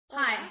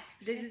Hi,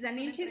 this is an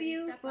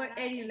interview for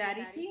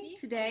Edularity.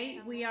 Today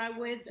we are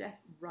with Jeff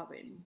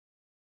Robin.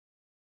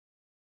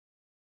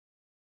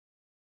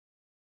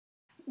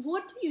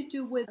 What do you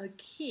do with a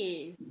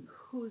kid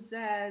who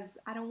says,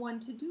 I don't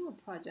want to do a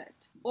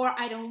project, or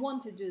I don't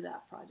want to do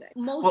that project?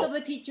 Most of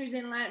the teachers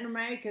in Latin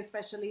America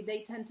especially,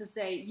 they tend to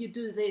say, you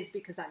do this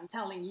because I'm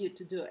telling you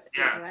to do it.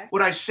 Yeah. Right?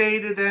 What I say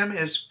to them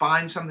is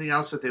find something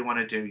else that they want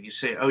to do. You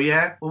say, oh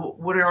yeah? Well,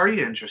 what are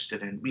you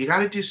interested in? You got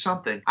to do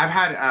something. I've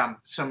had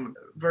some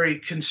very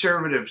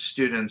conservative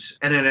students,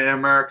 and in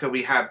America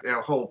we have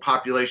a whole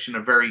population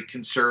of very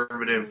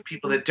conservative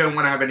people that don't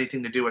want to have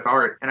anything to do with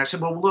art. And I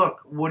said, well,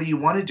 look, what do you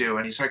want to do?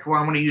 And he's like,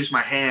 well, I want to use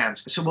my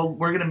hands. I said, well,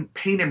 we're going to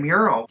paint a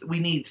mural. We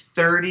need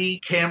 30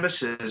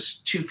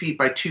 canvases, 2 feet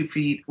by 2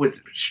 feet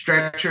with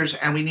stretchers,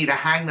 and we need to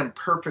hang them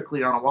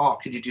perfectly on a wall.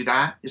 Could you do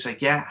that? He's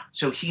like, yeah.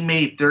 So he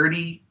made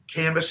 30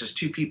 canvases,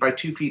 2 feet by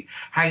 2 feet,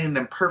 hanging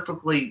them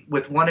perfectly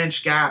with 1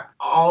 inch gap,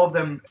 all of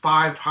them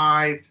 5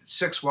 high,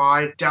 6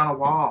 wide, down a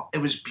wall. It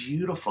was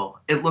beautiful.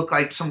 It looked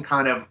like some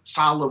kind of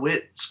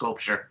silhouette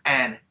sculpture.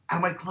 And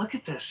I'm like, look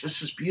at this.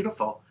 This is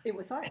beautiful. It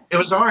was art. It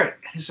was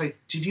art. He's like,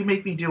 did you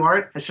make me do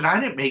art? I said,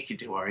 I didn't make you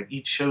do art. You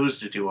chose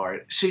to do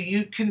art. So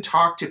you can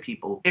talk to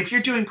people. If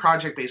you're doing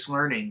project-based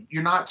learning,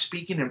 you're not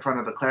speaking in front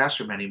of the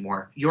classroom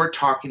anymore. You're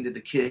talking to the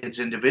kids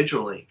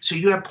individually. So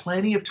you have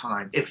plenty of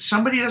time. If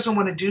somebody doesn't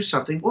want to do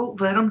something, well,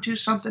 let them do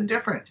something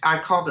different. I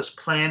call this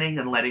planning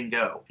and letting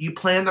go. You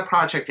plan the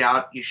project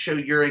out, you show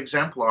your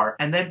exemplar,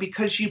 and then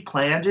because you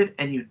planned it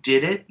and you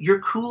did it,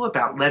 you're cool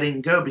about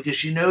letting go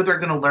because you know they're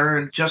going to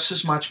learn just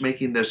as much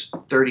making those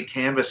 30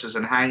 canvases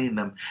and hanging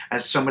them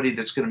as somebody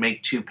that's going to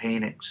make 2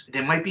 paintings.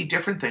 They might be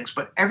different things,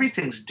 but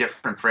everything's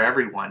different for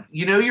everyone.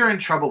 You know you're in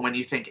trouble when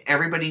you think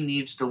everybody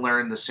needs to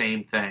learn the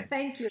same thing.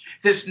 Thank you.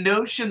 This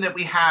notion that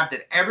we have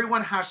that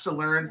everyone has to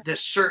learn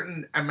this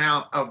certain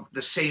amount of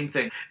the same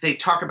thing. They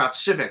talk about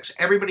civics.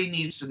 Everybody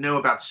needs to know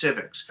about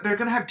civics. They're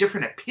going to have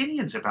different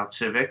opinions about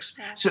civics.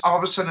 Yeah. So all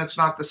of a sudden it's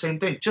not the same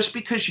thing. Just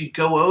because you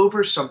go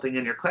over something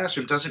in your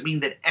classroom doesn't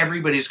mean that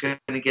everybody's going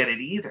to get it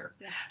either.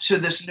 Yeah. So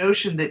this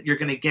notion that you're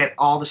going to get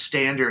all the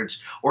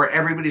standards or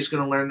everybody's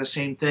going to learn the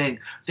same thing,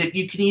 that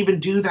you can even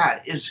do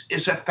that is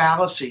a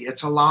fallacy.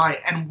 It's a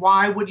lie. And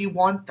why would you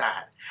want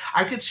that?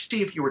 I could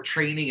see if you were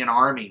training an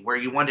army where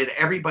you wanted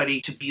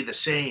everybody to be the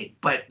same,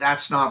 but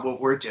that's not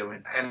what we're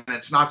doing. And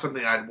it's not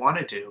something I'd want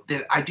to do.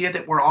 The idea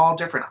that we're all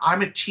different.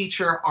 I'm a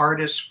teacher,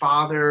 artist,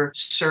 father,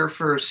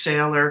 surfer,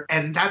 sailor,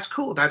 and that's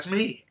cool. That's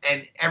me.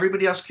 And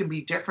everybody else can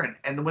be different.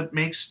 And what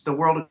makes the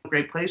world a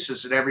great place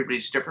is that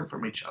everybody's different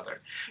from each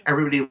other.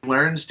 Everybody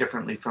learns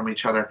differently from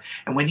each other.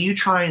 And when you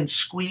try and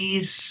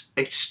squeeze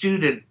a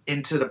student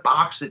into the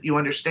box that you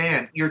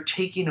understand, you're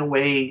taking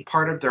away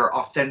part of their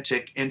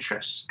authentic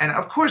interests. And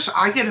of course,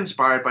 I get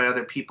inspired by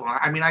other people.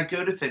 I mean, I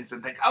go to things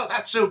and think, oh,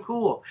 that's so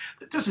cool.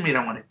 But it doesn't mean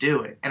I want to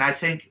do it. And I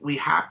think we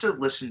have to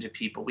listen to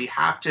people. We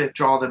have to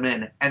draw them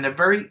in. And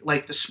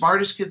the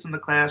smartest kids in the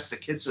class, the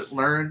kids that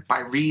learn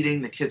by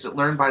reading, the kids that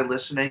learn by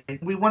listening,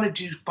 we want to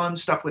do fun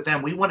stuff with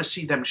them. We want to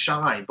see them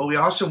shine. But we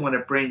also want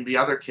to bring the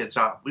other kids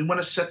up. We want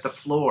to set the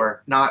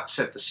floor, not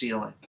set the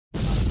ceiling.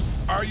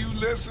 Are you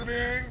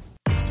listening?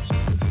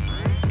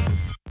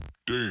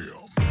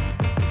 Damn.